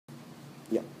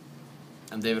Yeah.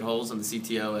 I'm David Holes. I'm the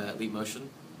CTO at Leap Motion.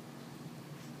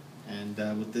 And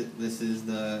this is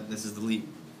the Leap.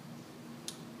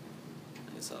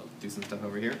 So I'll do some stuff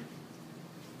over here.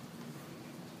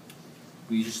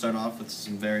 We usually start off with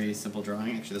some very simple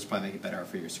drawing. Actually, this will probably make it better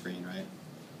for your screen, right?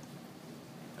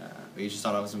 We usually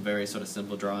start off with some very sort of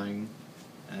simple drawing,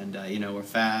 and we're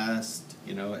fast.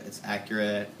 It's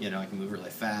accurate. I can move really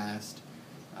fast,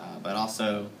 but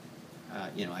also,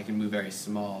 I can move very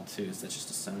small too. So that's just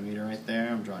a centimeter right there.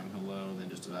 I'm drawing hello, then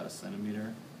just about a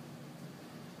centimeter.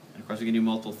 And of course, we can do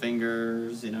multiple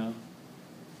fingers. And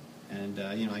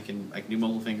I can do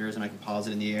multiple fingers, and I can pause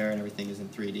it in the air, and everything is in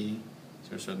 3D.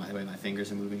 So sort of the way my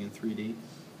fingers are moving in 3D,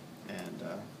 and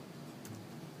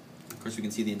of course we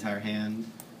can see the entire hand.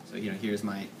 So here's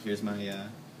my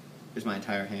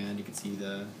entire hand. You can see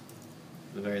the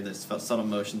subtle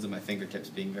motions of my fingertips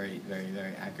being very, very,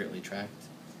 very accurately tracked,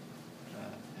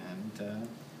 so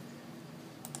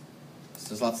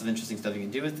there's lots of interesting stuff you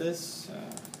can do with this.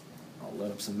 I'll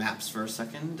load up some maps for a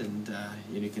second, and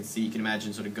you can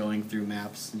imagine sort of going through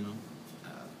maps,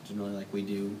 generally like we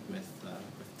do with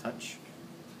touch.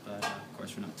 But of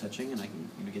course we're not touching, and I can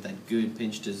get that good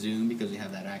pinch to zoom because we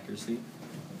have that accuracy.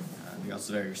 We're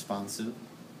also very responsive,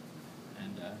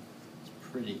 and it's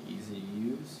pretty easy to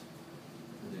use.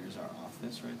 There's our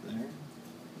office right there.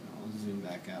 I'll zoom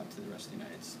back out to the rest of the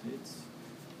United States.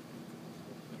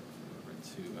 Over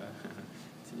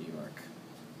to New York.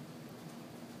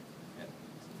 Yep.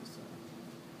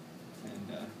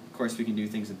 And of course we can do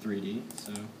things in 3D.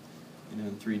 So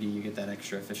in 3D you get that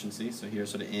extra efficiency. So here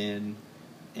sort of in,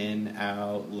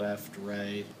 out, left,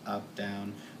 right, up,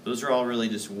 down. Those are all really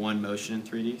just one motion in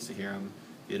 3D. So here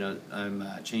I'm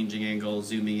changing angle,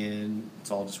 zooming in.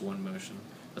 It's all just one motion.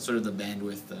 That's sort of the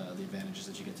bandwidth, the advantages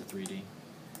that you get to 3D.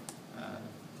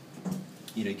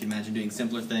 You can imagine doing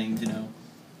simpler things.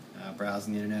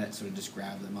 Browsing the internet, sort of just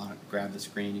grab the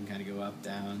screen. You can kind of go up,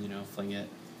 down. Fling it.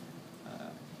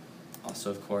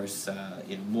 Also, of course,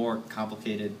 more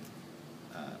complicated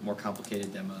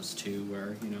demos too,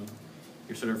 where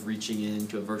you're sort of reaching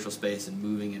into a virtual space and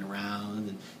moving it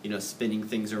around, and spinning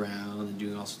things around and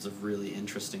doing all sorts of really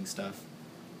interesting stuff,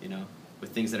 with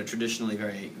things that are traditionally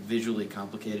very visually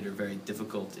complicated or very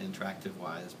difficult interactive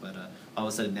wise, but all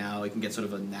of a sudden now we can get sort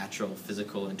of a natural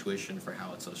physical intuition for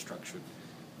how it's so structured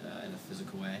in a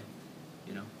physical way,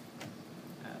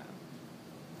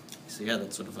 so yeah,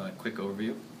 that's sort of a quick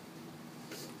overview.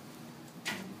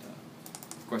 And,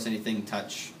 of course, anything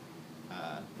touch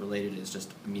related is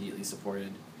just immediately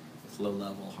supported with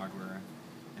low-level hardware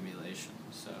emulation.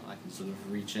 So I can sort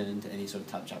of reach into any sort of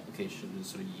touch application and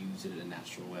sort of use it in a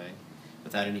natural way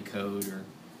without any code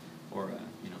or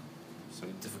sort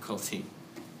of difficulty.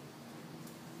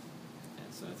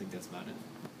 And so I think that's about it.